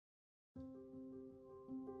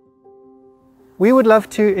We would love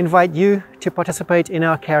to invite you to participate in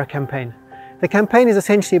our Care campaign. The campaign is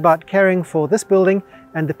essentially about caring for this building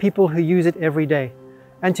and the people who use it every day,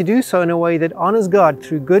 and to do so in a way that honors God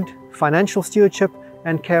through good financial stewardship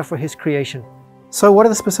and care for His creation. So what are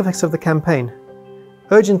the specifics of the campaign?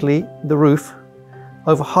 Urgently, the roof.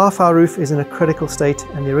 Over half our roof is in a critical state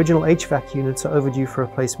and the original HVAC units are overdue for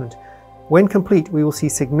replacement. When complete, we will see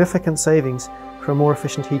significant savings from more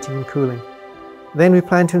efficient heating and cooling. Then we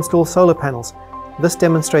plan to install solar panels. This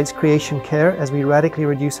demonstrates creation care as we radically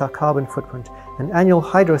reduce our carbon footprint, and annual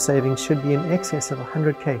hydro savings should be in excess of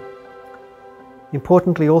 100K.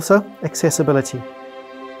 Importantly also, accessibility.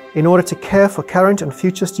 In order to care for current and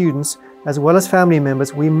future students, as well as family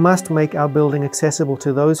members, we must make our building accessible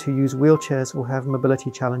to those who use wheelchairs or have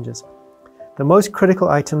mobility challenges. The most critical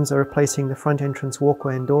items are replacing the front entrance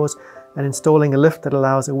walkway and doors and installing a lift that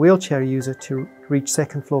allows a wheelchair user to reach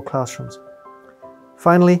second-floor classrooms.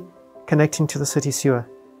 Finally, connecting to the city sewer.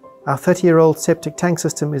 Our 30-year-old septic tank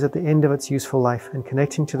system is at the end of its useful life, and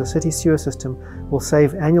connecting to the city sewer system will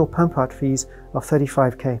save annual pump-out fees of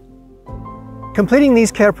 35K. Completing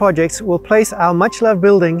these care projects will place our much-loved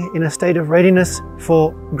building in a state of readiness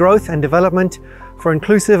for growth and development for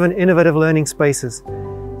inclusive and innovative learning spaces.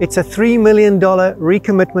 It's a $3 million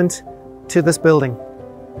recommitment to this building.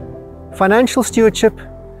 Financial stewardship,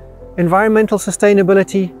 environmental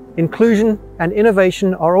sustainability, inclusion and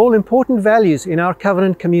innovation are all important values in our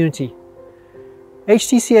covenant community.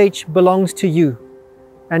 HDCH belongs to you,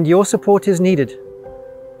 and your support is needed.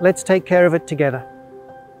 Let's take care of it together.